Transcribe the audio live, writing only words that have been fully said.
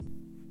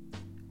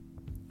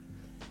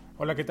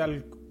Hola, ¿qué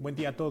tal? Buen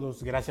día a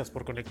todos. Gracias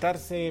por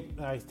conectarse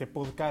a este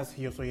podcast.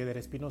 Yo soy Eder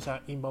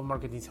Espinosa, Inbound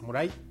Marketing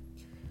Samurai.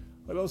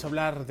 Hoy vamos a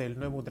hablar del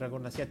nuevo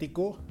dragón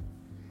asiático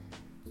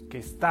que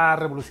está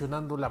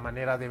revolucionando la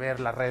manera de ver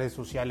las redes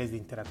sociales, de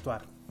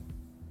interactuar.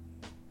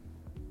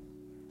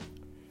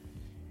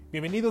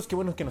 Bienvenidos, qué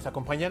bueno que nos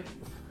acompañan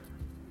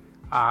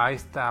a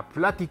esta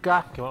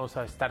plática que vamos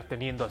a estar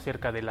teniendo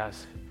acerca de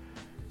las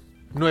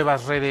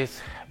nuevas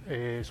redes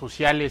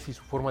sociales y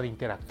su forma de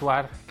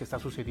interactuar que está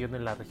sucediendo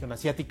en la región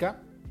asiática.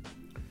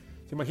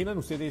 ¿Se imaginan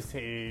ustedes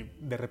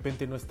de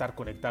repente no estar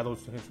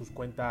conectados en sus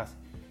cuentas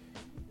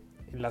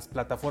en las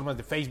plataformas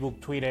de Facebook,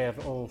 Twitter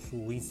o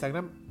su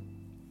Instagram?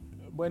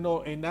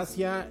 Bueno, en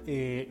Asia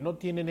no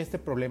tienen este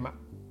problema,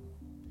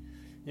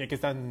 ya que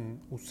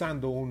están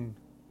usando un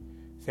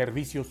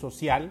servicio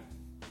social.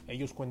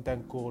 Ellos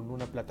cuentan con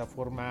una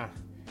plataforma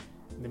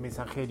de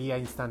mensajería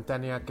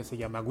instantánea que se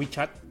llama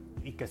WeChat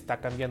y que está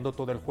cambiando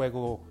todo el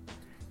juego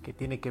que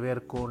tiene que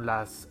ver con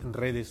las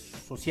redes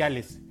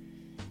sociales.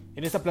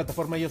 En esta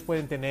plataforma ellos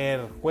pueden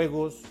tener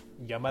juegos,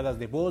 llamadas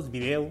de voz,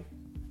 video,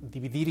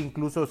 dividir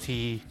incluso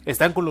si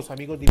están con los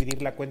amigos,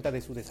 dividir la cuenta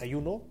de su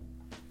desayuno,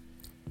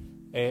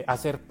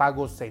 hacer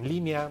pagos en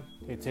línea,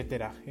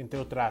 etcétera, entre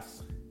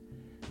otras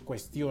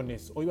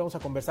cuestiones. Hoy vamos a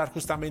conversar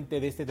justamente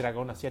de este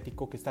dragón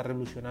asiático que está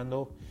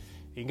revolucionando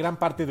en gran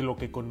parte de lo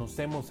que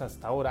conocemos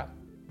hasta ahora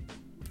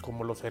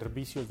como los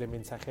servicios de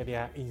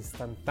mensajería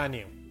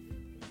instantánea.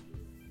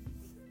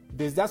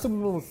 Desde hace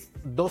unos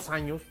 2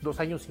 años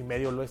y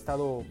medio lo he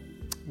estado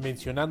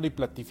mencionando y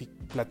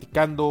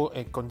platicando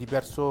con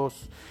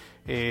diversas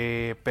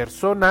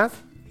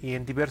personas y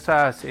en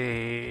diversos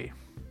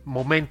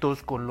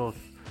momentos con los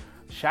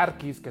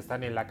Sharkies que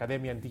están en la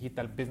Academia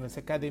Digital Business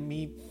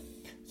Academy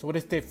sobre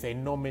este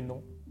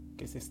fenómeno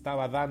que se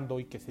estaba dando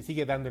y que se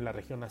sigue dando en la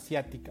región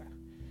asiática,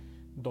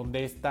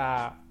 donde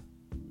esta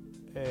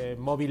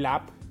móvil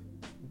app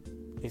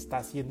está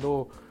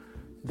haciendo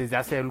desde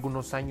hace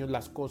algunos años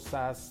las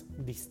cosas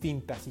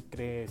distintas y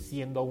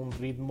creciendo a un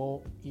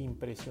ritmo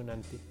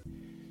impresionante.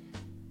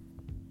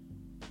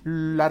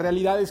 La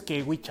realidad es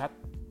que WeChat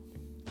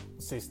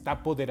se está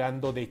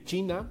apoderando de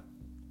China,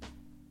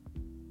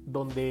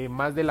 donde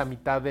más de la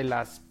mitad de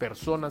las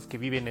personas que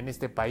viven en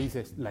este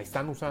país la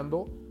están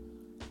usando.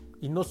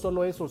 Y no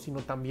solo eso, sino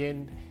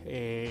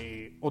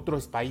también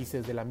otros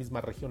países de la misma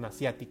región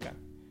asiática.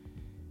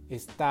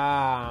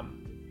 Está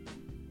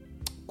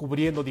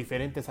cubriendo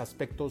diferentes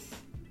aspectos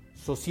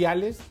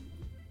sociales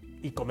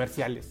y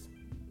comerciales.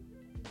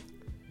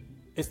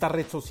 Esta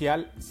red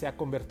social se ha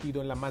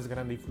convertido en la más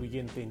grande e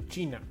influyente en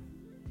China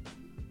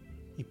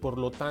y por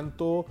lo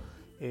tanto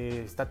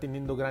está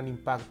teniendo gran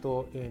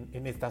impacto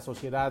en esta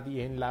sociedad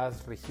y en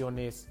las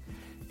regiones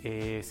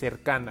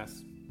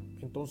cercanas.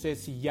 Entonces,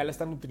 si ya la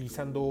están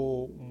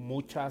utilizando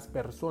muchas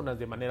personas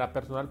de manera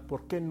personal,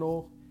 ¿por qué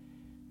no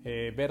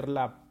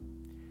verla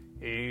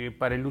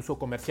para el uso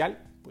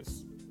comercial?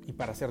 Pues, y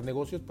para hacer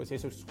negocios, pues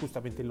eso es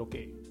justamente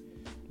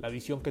la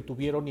visión que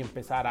tuvieron y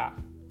empezar a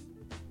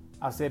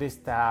hacer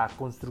esta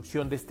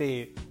construcción de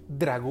este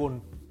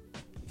dragón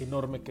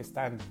enorme que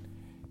están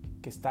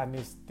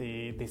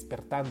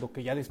despertando,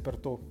 que ya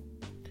despertó.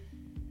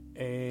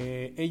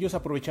 Ellos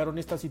aprovecharon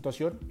esta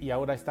situación y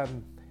ahora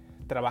están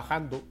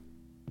trabajando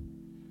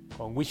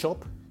con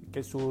WeShop, que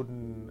es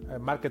un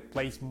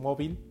marketplace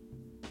móvil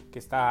que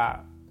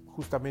está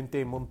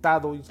justamente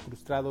montado,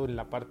 incrustado en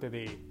la parte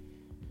de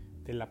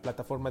la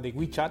plataforma de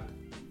WeChat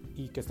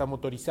y que está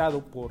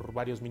motorizado por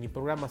varios mini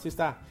programas.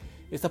 Esta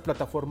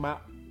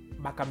plataforma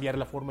va a cambiar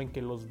la forma en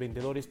que los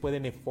vendedores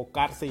pueden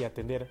enfocarse y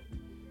atender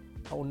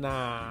a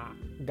una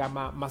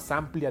gama más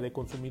amplia de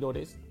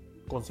consumidores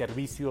con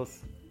servicios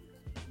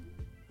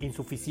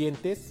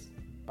insuficientes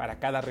para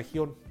cada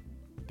región,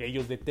 que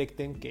ellos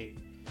detecten que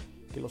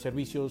los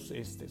servicios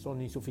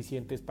son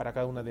insuficientes para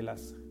cada una de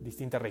las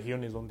distintas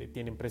regiones donde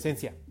tienen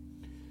presencia.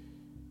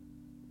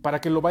 Para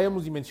que lo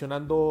vayamos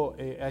dimensionando,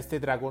 a este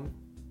dragón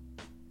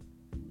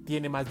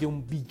tiene más de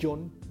 1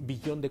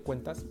 billón de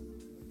cuentas.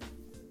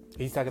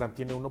 Instagram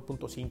tiene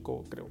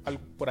 1.5, creo,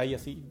 algo por ahí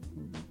así.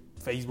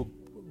 Facebook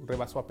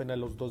rebasó apenas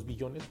los 2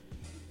 billones.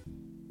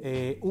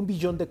 1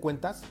 billón de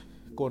cuentas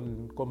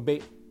con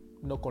B,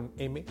 no con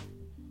M.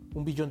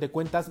 1 billón de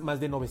cuentas, más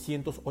de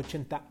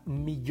 980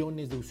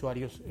 millones de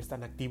usuarios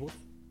están activos.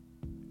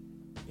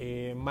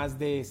 Más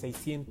de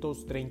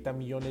 630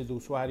 millones de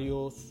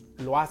usuarios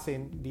lo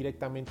hacen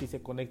directamente y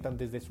se conectan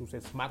desde sus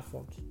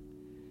smartphones.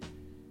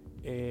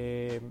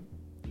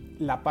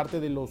 La parte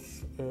de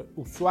los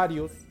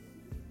usuarios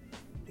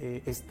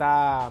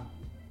está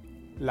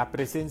la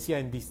presencia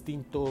en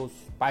distintos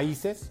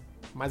países,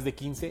 más de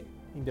 15,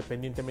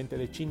 independientemente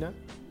de China.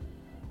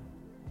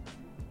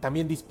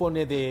 También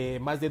dispone de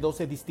más de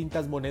 12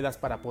 distintas monedas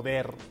para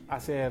poder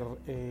hacer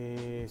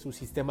su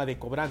sistema de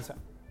cobranza.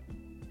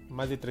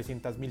 Más de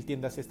 300,000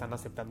 tiendas están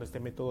aceptando este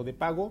método de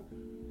pago.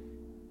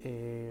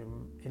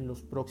 En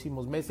los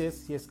próximos meses,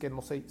 si es que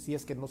no sé,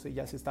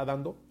 ya se está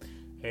dando,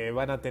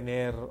 van a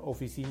tener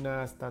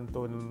oficinas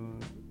tanto en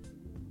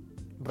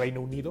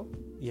Reino Unido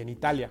y en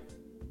Italia.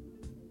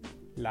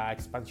 La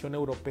expansión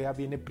europea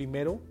viene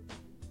primero,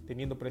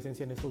 teniendo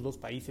presencia en estos dos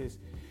países,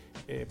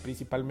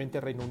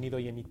 principalmente Reino Unido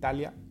y en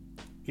Italia,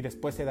 y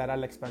después se dará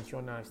la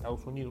expansión a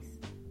Estados Unidos.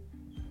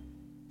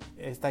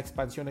 Esta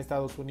expansión a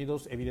Estados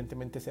Unidos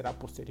evidentemente será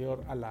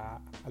posterior a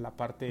la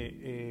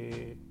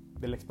parte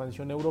de la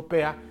expansión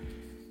europea,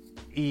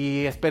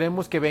 y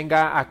esperemos que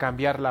venga a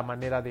cambiar la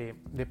manera de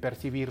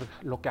percibir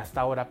lo que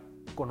hasta ahora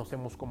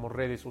conocemos como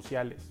redes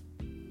sociales,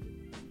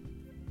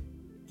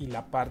 y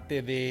la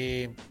parte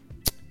de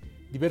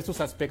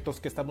diversos aspectos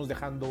que estamos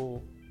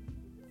dejando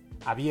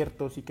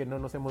abiertos y que no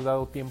nos hemos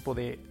dado tiempo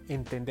de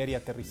entender y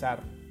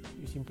aterrizar,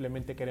 y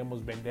simplemente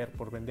queremos vender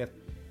por vender.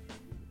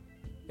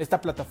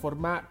 Esta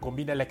plataforma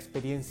combina la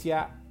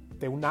experiencia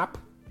de una app,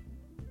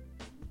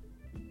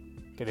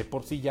 que de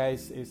por sí ya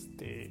es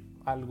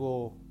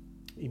algo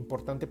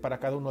importante para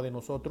cada uno de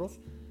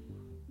nosotros.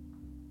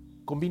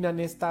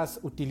 Combinan estas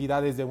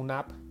utilidades de una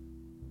app,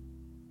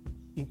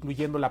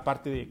 incluyendo la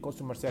parte de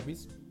customer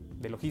service,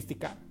 de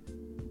logística,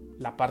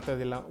 la parte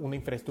de una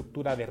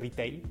infraestructura de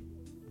retail,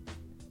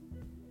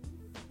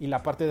 y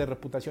la parte de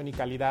reputación y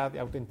calidad, de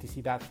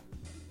autenticidad,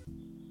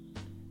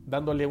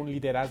 dándole un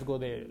liderazgo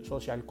de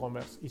social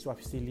commerce y su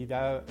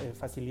facilidad,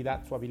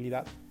 su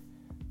habilidad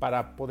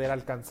para poder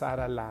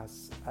alcanzar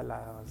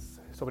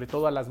sobre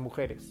todo a las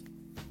mujeres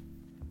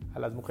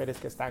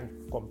que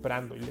están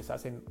comprando, y les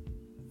hacen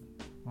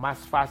más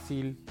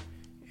fácil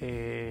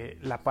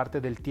la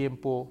parte del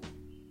tiempo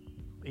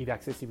y de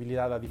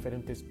accesibilidad a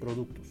diferentes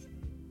productos.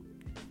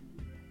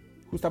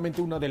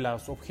 Justamente uno de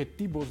los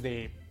objetivos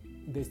de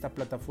esta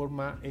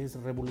plataforma es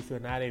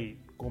revolucionar el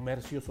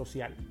comercio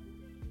social,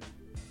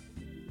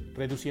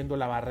 reduciendo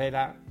la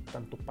barrera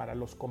tanto para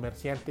los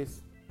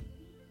comerciantes,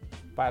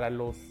 para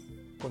los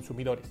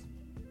consumidores.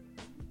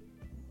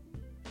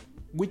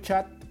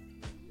 WeChat,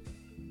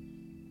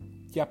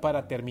 ya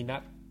para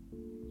terminar,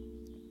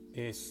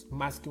 es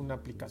más que una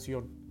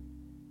aplicación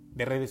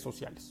de redes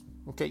sociales.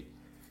 ¿Okay?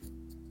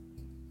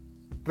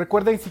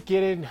 Recuerden, si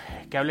quieren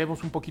que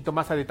hablemos un poquito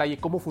más a detalle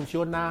cómo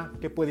funciona,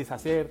 qué puedes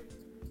hacer,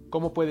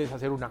 cómo puedes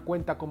hacer una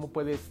cuenta, cómo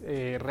puedes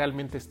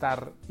realmente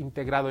estar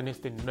integrado en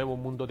este nuevo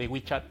mundo de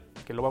WeChat,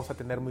 que lo vamos a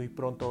tener muy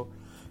pronto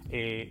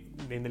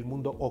en el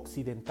mundo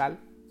occidental.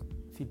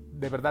 Si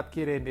de verdad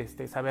quieren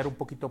saber un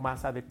poquito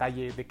más a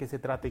detalle de qué se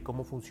trata y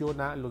cómo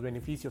funciona, los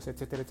beneficios,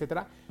 etcétera,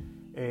 etcétera,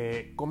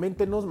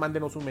 coméntenos,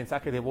 mándenos un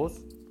mensaje de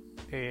voz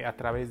a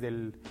través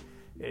de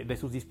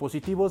sus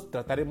dispositivos.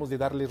 Trataremos de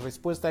darles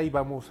respuesta y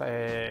vamos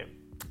a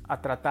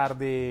tratar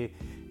de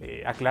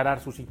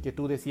aclarar sus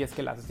inquietudes si es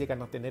que las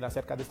llegan a tener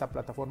acerca de esta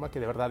plataforma, que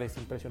de verdad es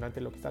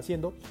impresionante lo que está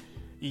haciendo.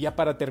 Y ya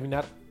para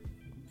terminar,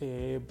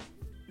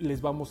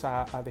 les vamos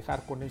a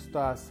dejar con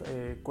estas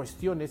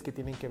cuestiones que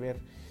tienen que ver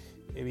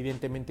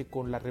evidentemente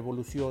con la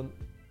revolución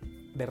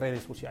de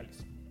redes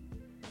sociales.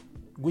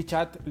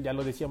 WeChat, ya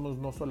lo decíamos,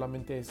 no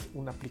solamente es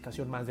una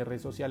aplicación más de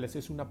redes sociales,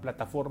 es una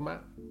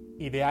plataforma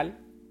ideal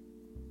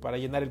para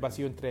llenar el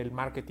vacío entre el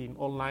marketing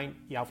online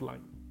y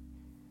offline.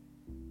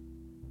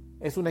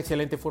 Es una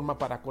excelente forma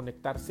para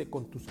conectarse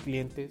con tus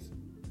clientes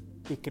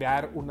y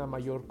crear una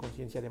mayor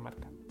conciencia de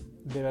marca.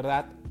 De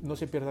verdad, no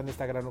se pierdan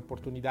esta gran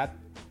oportunidad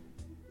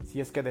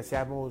si es que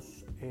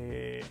deseamos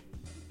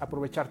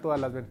aprovechar todas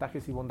las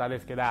ventajas y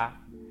bondades que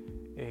da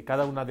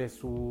cada una de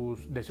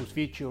sus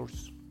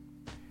features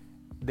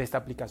de esta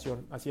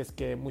aplicación. Así es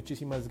que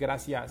muchísimas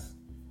gracias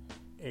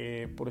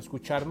por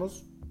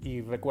escucharnos,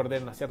 y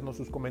recuerden hacernos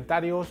sus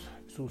comentarios,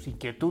 sus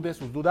inquietudes,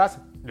 sus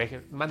dudas.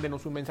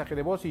 Mándenos un mensaje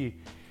de voz y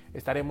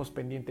estaremos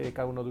pendientes de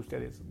cada uno de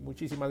ustedes.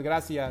 Muchísimas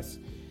gracias,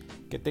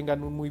 que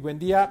tengan un muy buen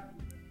día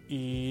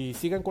y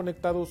sigan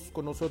conectados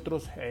con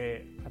nosotros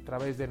a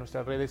través de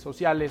nuestras redes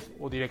sociales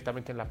o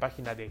directamente en la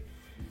página de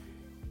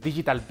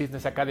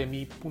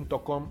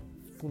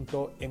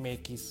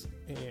digitalbusinessacademy.com.mx.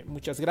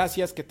 Muchas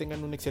gracias, que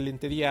tengan un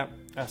excelente día.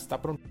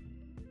 Hasta pronto.